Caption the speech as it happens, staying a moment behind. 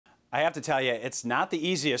I have to tell you, it's not the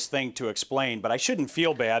easiest thing to explain, but I shouldn't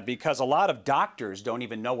feel bad because a lot of doctors don't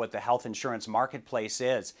even know what the health insurance marketplace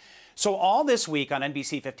is. So all this week on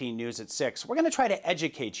NBC 15 News at 6, we're going to try to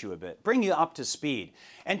educate you a bit, bring you up to speed,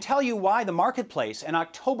 and tell you why the marketplace on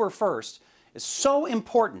October 1st is so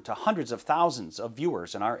important to hundreds of thousands of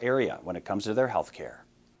viewers in our area when it comes to their health care.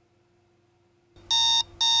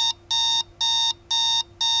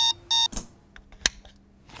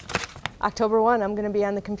 October 1, I'm going to be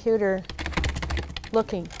on the computer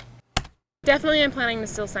looking. Definitely I'm planning to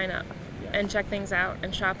still sign up and check things out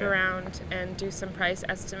and shop around and do some price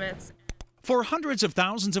estimates. For hundreds of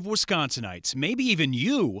thousands of Wisconsinites, maybe even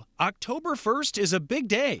you, October 1st is a big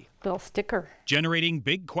day. Little sticker. Generating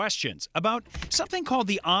big questions about something called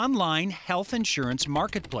the online health insurance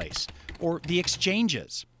marketplace, or the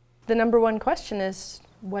exchanges. The number one question is,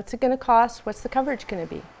 what's it going to cost? What's the coverage going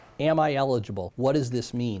to be? Am I eligible? What does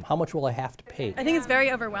this mean? How much will I have to pay? I think it's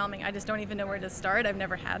very overwhelming. I just don't even know where to start. I've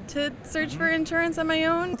never had to search for insurance on my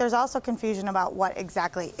own. There's also confusion about what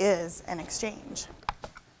exactly is an exchange.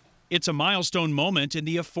 It's a milestone moment in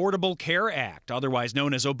the Affordable Care Act, otherwise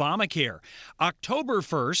known as Obamacare. October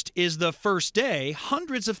 1st is the first day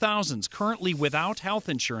hundreds of thousands currently without health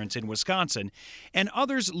insurance in Wisconsin and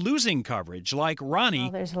others losing coverage, like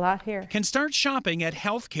Ronnie, There's a lot here. can start shopping at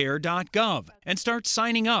healthcare.gov and start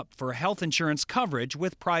signing up for health insurance coverage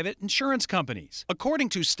with private insurance companies. According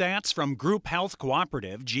to stats from Group Health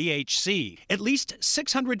Cooperative, GHC, at least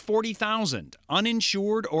 640,000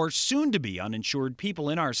 uninsured or soon-to-be uninsured people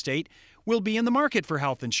in our state will be in the market for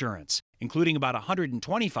health insurance, including about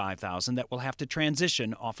 125,000 that will have to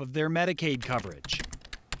transition off of their Medicaid coverage.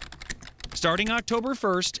 Starting October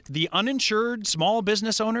 1st, the uninsured small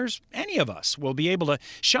business owners, any of us, will be able to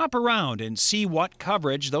shop around and see what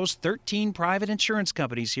coverage those 13 private insurance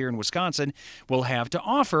companies here in Wisconsin will have to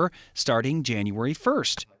offer starting January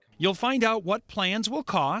 1st. You'll find out what plans will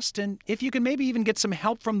cost and if you can maybe even get some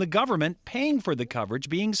help from the government paying for the coverage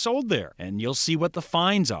being sold there. And you'll see what the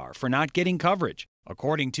fines are for not getting coverage.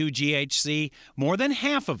 According to GHC, more than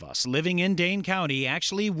half of us living in Dane County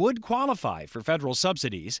actually would qualify for federal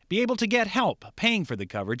subsidies, be able to get help paying for the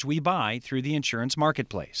coverage we buy through the insurance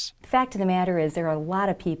marketplace. The fact of the matter is there are a lot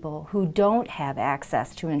of people who don't have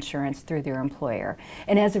access to insurance through their employer,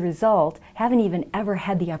 and as a result, haven't even ever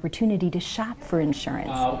had the opportunity to shop for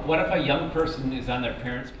insurance. What if a young person is on their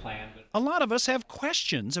parents' plan? A lot of us have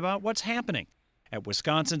questions about what's happening. At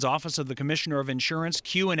Wisconsin's Office of the Commissioner of Insurance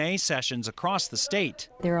Q&A sessions across the state,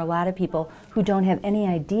 There are a lot of people who don't have any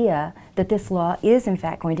idea that this law is in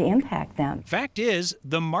fact going to impact them. fact is,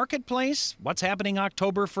 the marketplace, what's happening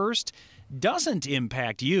October 1st, doesn't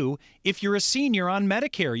impact you. If you're a senior on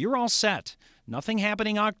Medicare, you're all set. Nothing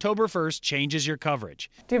happening October 1st changes your coverage.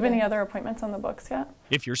 Do you have any other appointments on the books yet?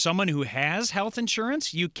 If you're someone who has health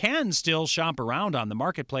insurance, you can still shop around on the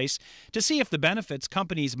marketplace to see if the benefits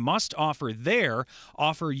companies must offer there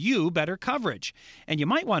offer you better coverage. And you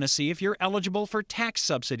might want to see if you're eligible for tax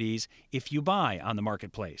subsidies if you buy on the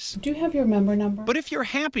marketplace. Do you have your member number? But if you're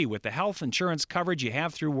happy with the health insurance coverage you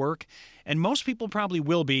have through work, and most people probably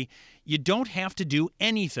will be, you don't have to do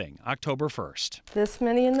anything October 1st. This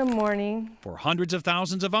many in the morning. For hundreds of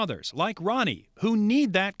thousands of others, like Ronnie, who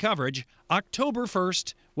need that coverage, October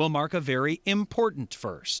 1st will mark a very important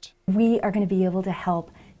first. We are going to be able to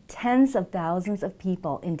help tens of thousands of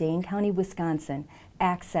people in Dane County, Wisconsin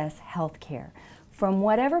access health care. From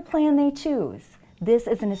whatever plan they choose, this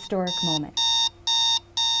is an historic moment.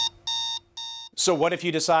 So what if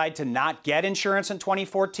you decide to not get insurance in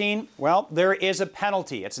 2014? Well, there is a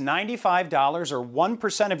penalty. It's $95 or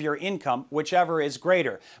 1% of your income, whichever is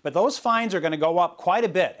greater. But those fines are going to go up quite a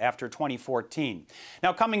bit after 2014.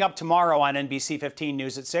 Now, coming up tomorrow on NBC 15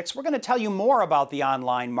 News at 6, we're going to tell you more about the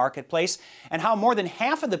online marketplace and how more than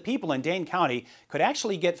half of the people in Dane County could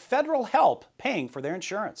actually get federal help paying for their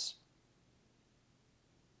insurance.